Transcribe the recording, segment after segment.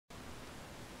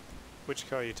Which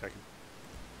car are you taking?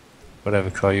 Whatever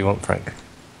car you want, Frank.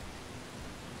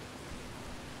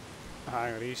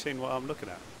 Hang on, are you seeing what I'm looking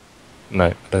at? No,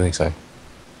 I don't think so.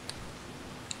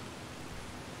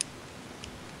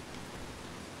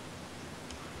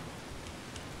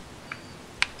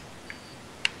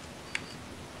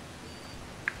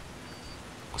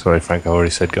 Sorry, Frank, I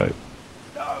already said go.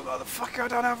 No, motherfucker, I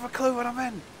don't have a clue what I'm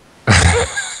in.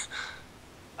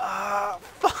 Ah,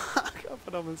 fuck! I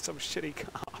thought I'm in some shitty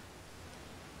car.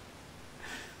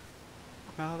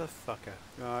 Motherfucker.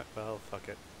 Right, well, fuck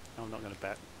it. I'm not going to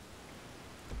bet.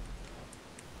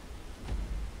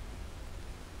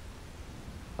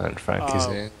 And Frank is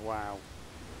in. Wow.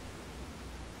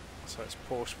 So it's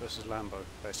Porsche versus Lambo,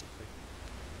 basically.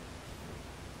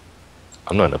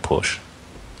 I'm not in a Porsche.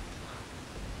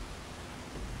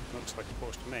 Looks like a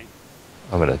Porsche to me.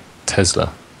 I'm in a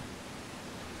Tesla.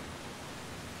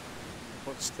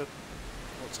 What's a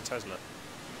Tesla?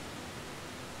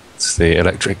 It's the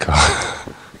electric car.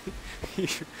 You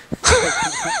take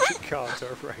an electric car to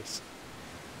a race.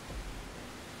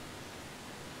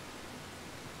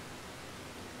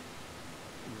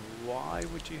 Why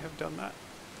would you have done that?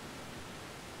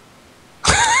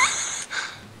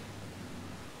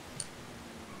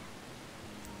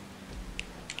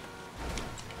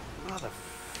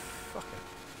 Motherfucker.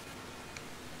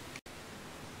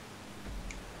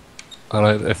 I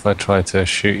like if I try to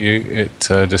shoot you, it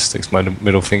just sticks my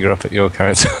middle finger up at your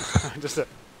character. Just a...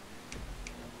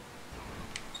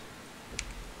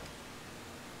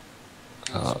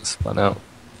 Oh, it spun out.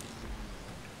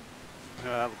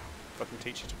 I'll fucking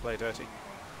teach you to play dirty.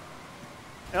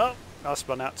 Oh, I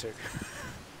spun out too.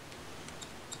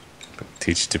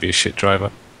 Teach you to be a shit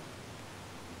driver.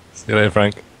 See you later,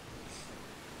 Frank.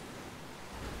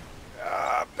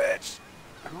 Ah, bitch!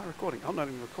 Am I recording? I'm not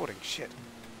even recording. Shit.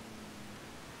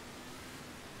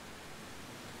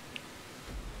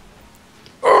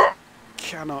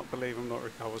 Cannot believe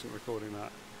I wasn't recording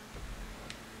that.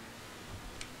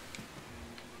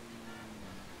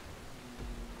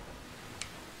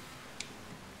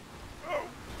 Oh,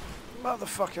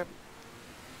 motherfucker!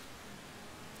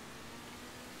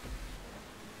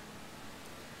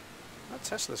 That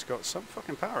Tesla's got some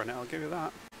fucking power in it, I'll give you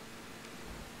that.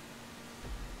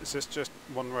 Is this just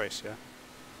one race, yeah?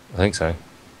 I think so.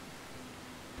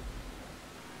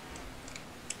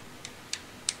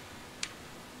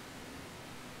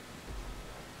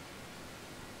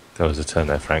 There was a turn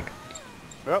there, Frank.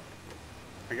 Well,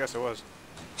 I guess it was.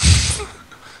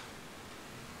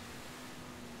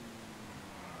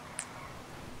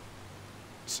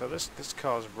 So this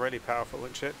car's really powerful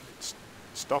and shit. It's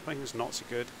stopping is not so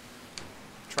good.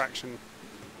 Traction,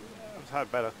 I've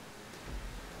had better.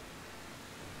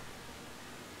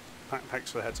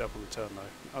 Thanks for the heads up on the turn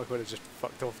though. I would have just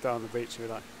fucked off down the beach and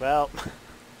be like, well.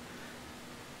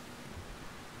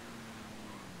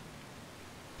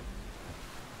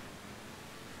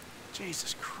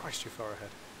 Jesus Christ, you're far ahead.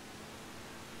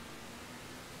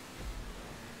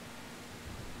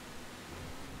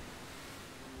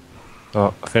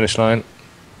 Oh, finish line.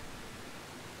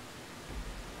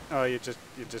 Oh, you're just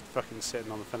fucking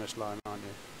sitting on the finish line, aren't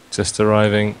you? Just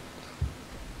arriving.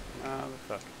 Oh,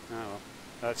 the fuck. Oh well.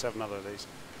 Let's have another of these.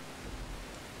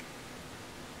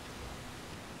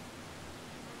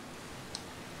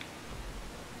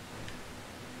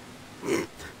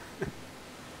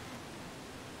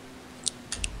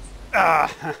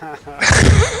 Ah! I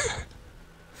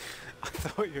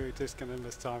thought you were just going to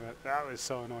mistime it. That was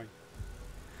so annoying.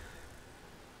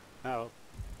 Oh well.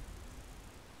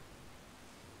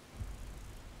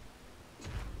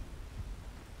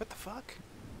 What the fuck?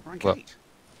 Rank What? 8.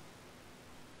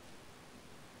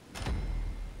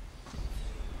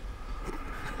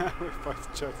 We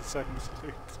both chose the same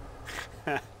suit.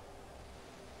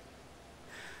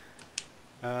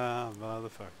 Ah,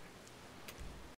 motherfucker.